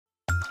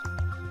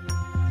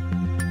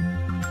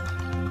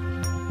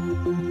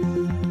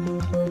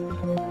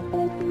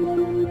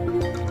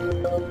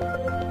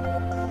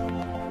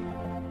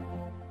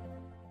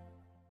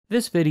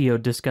This video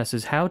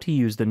discusses how to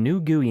use the new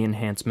GUI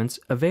enhancements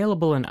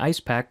available in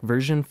Icepak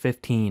version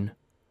 15.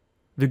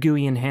 The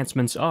GUI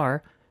enhancements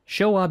are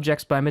Show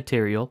Objects by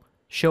Material,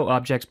 Show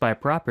Objects by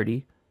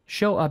Property,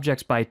 Show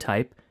Objects by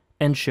Type,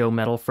 and Show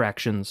Metal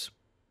Fractions.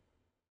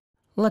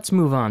 Let's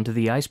move on to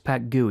the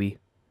Icepak GUI.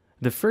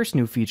 The first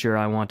new feature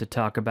I want to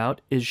talk about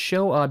is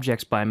Show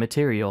Objects by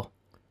Material.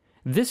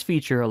 This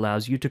feature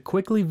allows you to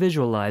quickly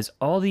visualize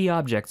all the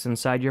objects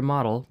inside your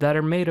model that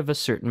are made of a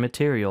certain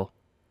material.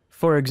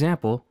 For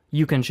example,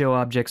 you can show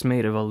objects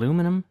made of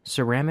aluminum,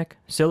 ceramic,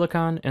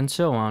 silicon, and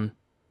so on.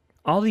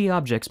 All the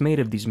objects made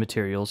of these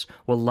materials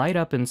will light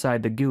up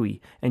inside the GUI,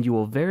 and you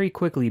will very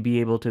quickly be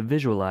able to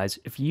visualize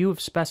if you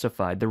have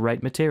specified the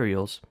right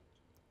materials.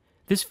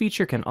 This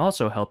feature can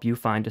also help you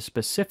find a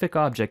specific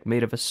object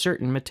made of a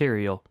certain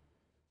material.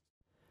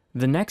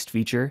 The next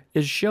feature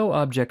is Show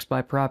Objects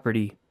by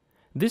Property.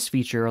 This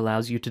feature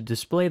allows you to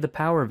display the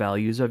power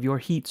values of your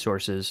heat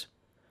sources.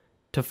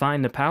 To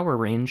find the power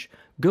range,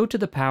 go to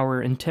the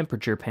Power and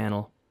Temperature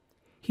panel.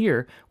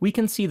 Here, we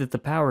can see that the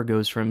power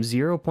goes from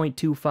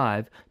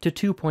 0.25 to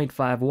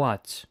 2.5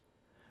 watts.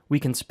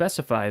 We can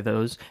specify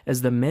those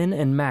as the min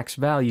and max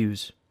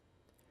values.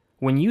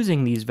 When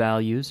using these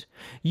values,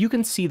 you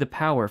can see the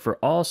power for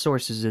all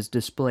sources is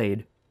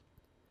displayed.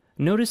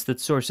 Notice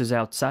that sources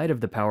outside of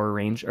the power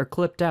range are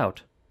clipped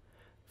out.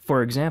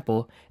 For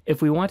example,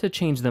 if we want to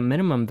change the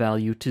minimum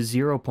value to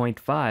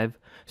 0.5,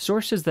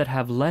 sources that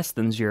have less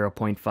than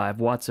 0.5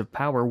 watts of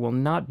power will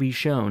not be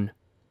shown.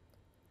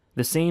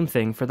 The same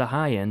thing for the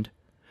high end.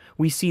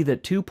 We see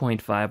that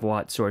 2.5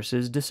 watt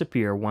sources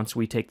disappear once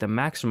we take the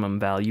maximum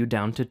value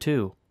down to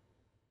 2.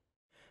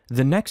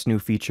 The next new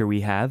feature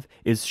we have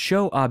is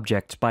Show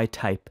Objects by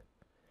Type.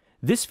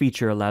 This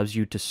feature allows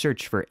you to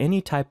search for any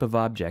type of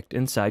object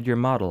inside your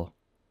model.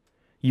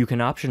 You can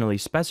optionally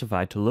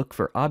specify to look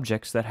for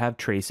objects that have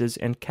traces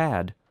and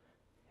CAD.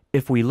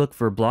 If we look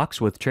for blocks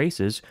with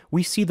traces,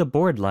 we see the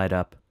board light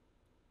up.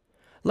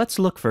 Let's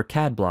look for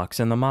CAD blocks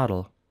in the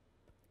model.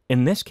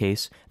 In this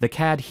case, the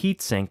CAD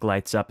heatsink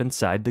lights up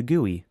inside the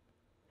GUI.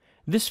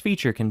 This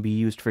feature can be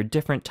used for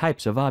different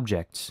types of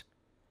objects.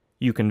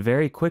 You can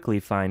very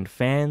quickly find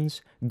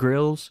fans,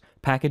 grills,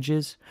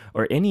 packages,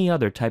 or any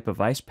other type of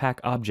Icepak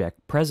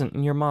object present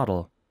in your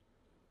model.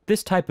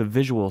 This type of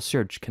visual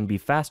search can be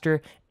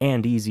faster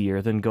and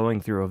easier than going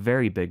through a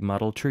very big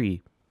model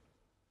tree.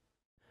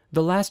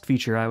 The last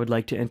feature I would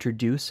like to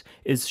introduce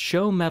is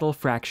Show Metal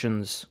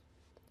Fractions.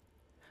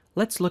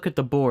 Let's look at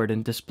the board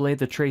and display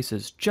the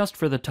traces just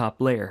for the top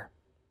layer.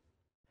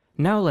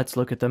 Now let's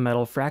look at the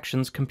metal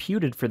fractions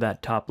computed for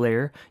that top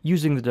layer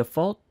using the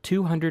default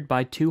 200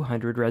 by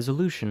 200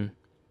 resolution.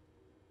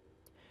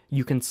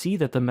 You can see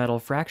that the metal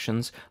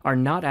fractions are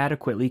not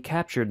adequately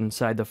captured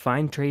inside the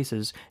fine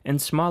traces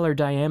and smaller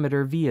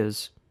diameter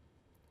vias.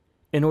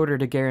 In order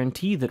to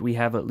guarantee that we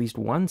have at least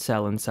one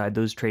cell inside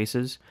those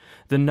traces,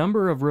 the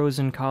number of rows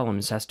and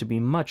columns has to be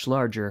much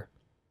larger.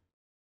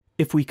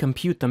 If we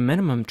compute the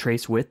minimum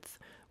trace width,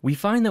 we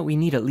find that we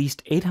need at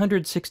least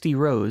 860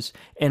 rows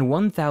and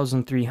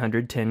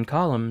 1,310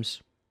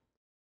 columns.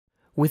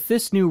 With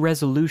this new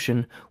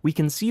resolution, we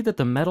can see that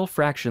the metal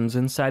fractions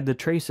inside the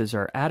traces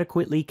are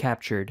adequately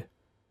captured.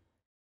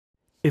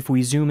 If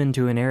we zoom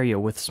into an area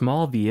with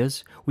small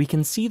vias, we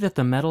can see that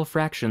the metal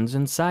fractions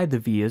inside the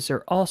vias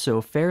are also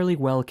fairly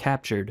well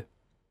captured.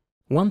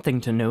 One thing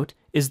to note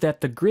is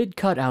that the grid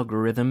cut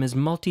algorithm is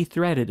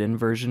multi-threaded in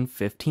version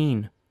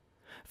 15.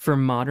 For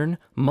modern,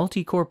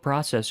 multi-core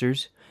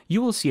processors,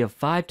 you will see a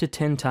 5 to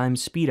 10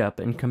 times speedup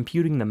in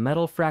computing the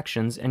metal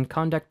fractions and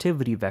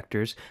conductivity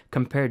vectors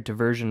compared to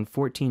version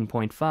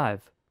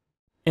 14.5.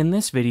 In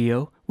this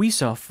video, we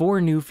saw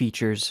 4 new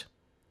features: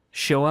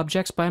 Show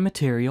Objects by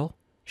Material,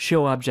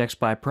 Show Objects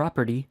by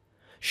Property,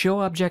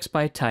 Show Objects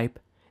by Type,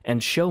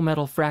 and Show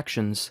Metal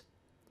Fractions.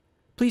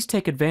 Please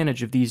take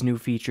advantage of these new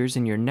features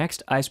in your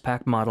next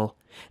Icepak model,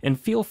 and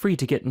feel free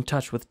to get in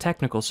touch with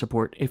technical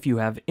support if you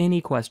have any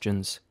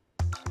questions.